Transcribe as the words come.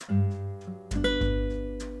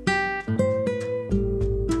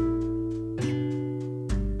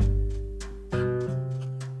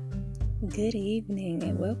Good evening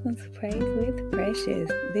and welcome to Praise with Precious.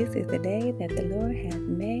 This is the day that the Lord has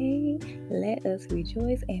made. Let us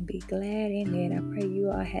rejoice and be glad in it. I pray you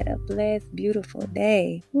all had a blessed, beautiful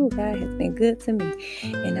day. Ooh, God has been good to me,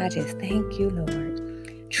 and I just thank you,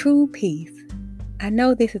 Lord. True peace. I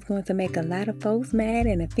know this is going to make a lot of folks mad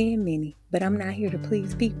and offend many, but I'm not here to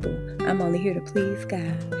please people. I'm only here to please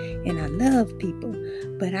God. And I love people,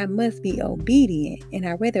 but I must be obedient, and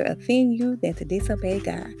I'd rather offend you than to disobey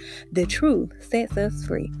God. The truth sets us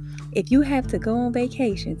free. If you have to go on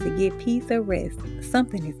vacation to get peace or rest,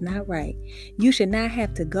 something is not right. You should not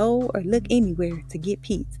have to go or look anywhere to get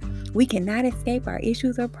peace. We cannot escape our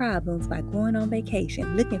issues or problems by going on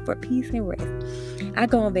vacation, looking for peace and rest. I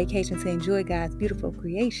go on vacation to enjoy God's beautiful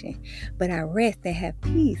creation, but I rest and have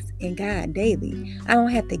peace in God daily. I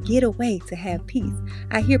don't have to get away to have peace.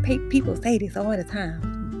 I hear people say this all the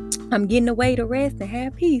time. I'm getting away to rest and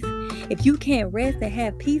have peace. If you can't rest and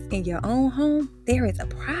have peace in your own home, there is a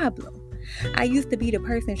problem. I used to be the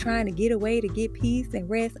person trying to get away to get peace and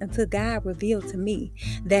rest until God revealed to me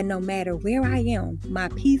that no matter where I am, my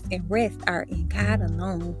peace and rest are in God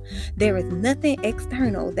alone. There is nothing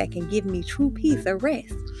external that can give me true peace or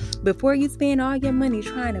rest. Before you spend all your money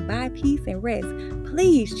trying to buy peace and rest,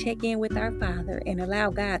 please check in with our Father and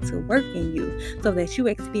allow God to work in you so that you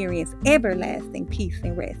experience everlasting peace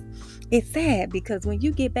and rest. It's sad because when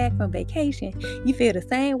you get back from vacation, you feel the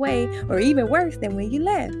same way or even worse than when you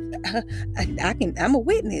left. I'm a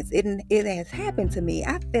witness. It has happened to me.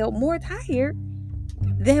 I felt more tired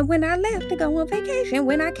than when I left to go on vacation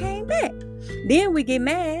when I came back. Then we get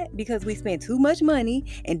mad because we spent too much money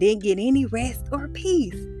and didn't get any rest or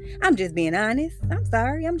peace. I'm just being honest. I'm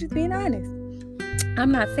sorry. I'm just being honest.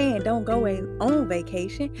 I'm not saying don't go on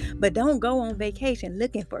vacation, but don't go on vacation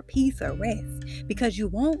looking for peace or rest, because you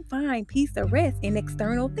won't find peace or rest in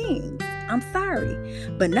external things. I'm sorry,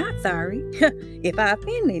 but not sorry if I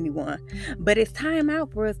offend anyone. But it's time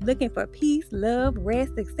out for us looking for peace, love,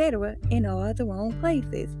 rest, etc. in all the wrong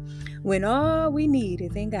places, when all we need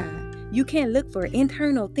is in God. You can't look for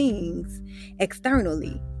internal things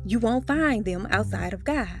externally. You won't find them outside of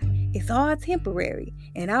God. It's all temporary,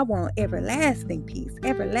 and I want everlasting peace,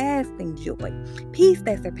 everlasting joy, peace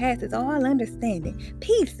that surpasses all understanding,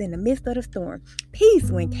 peace in the midst of the storm, peace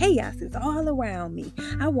when chaos is all around me.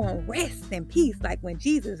 I want rest and peace like when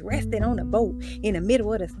Jesus rested on a boat in the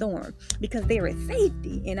middle of the storm, because there is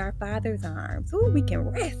safety in our Father's arms. Ooh, we can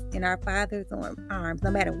rest in our Father's arms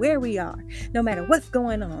no matter where we are, no matter what's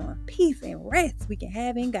going on. Peace and rest we can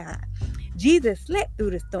have in God. Jesus slept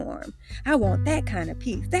through the storm. I want that kind of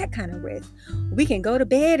peace, that kind of rest. We can go to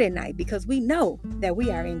bed at night because we know that we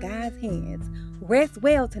are in God's hands. Rest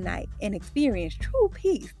well tonight and experience true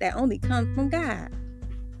peace that only comes from God.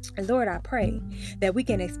 And Lord, I pray that we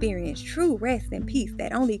can experience true rest and peace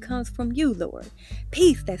that only comes from you, Lord.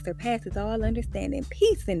 Peace that surpasses all understanding.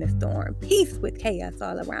 Peace in the storm. Peace with chaos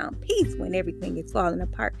all around. Peace when everything is falling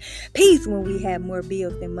apart. Peace when we have more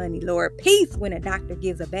bills than money, Lord. Peace when a doctor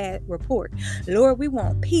gives a bad report. Lord, we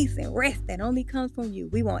want peace and rest that only comes from you.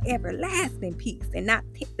 We want everlasting peace and not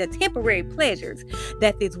the temporary pleasures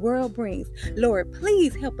that this world brings. Lord,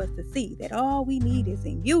 please help us to see that all we need is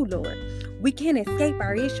in you, Lord. We can't escape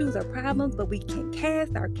our issues or problems, but we can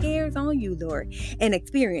cast our cares on you, Lord, and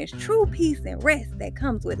experience true peace and rest that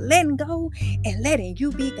comes with letting go and letting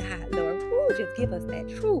you be God, Lord. Ooh, just give us that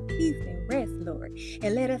true peace and rest, Lord,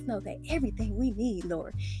 and let us know that everything we need,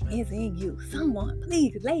 Lord, is in you. Someone,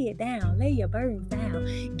 please lay it down, lay your burdens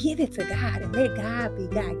down, give it to God and let God be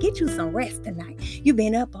God. Get you some rest tonight. You've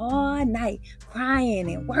been up all night crying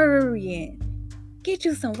and worrying. Get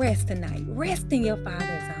you some rest tonight. Rest in your Father's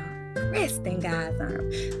arms. Rest in God's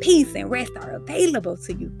arms. Peace and rest are available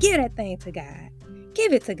to you. Give that thing to God.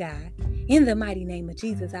 Give it to God. In the mighty name of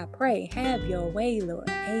Jesus, I pray. Have your way, Lord.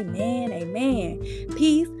 Amen. Amen.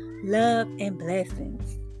 Peace, love, and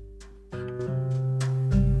blessings.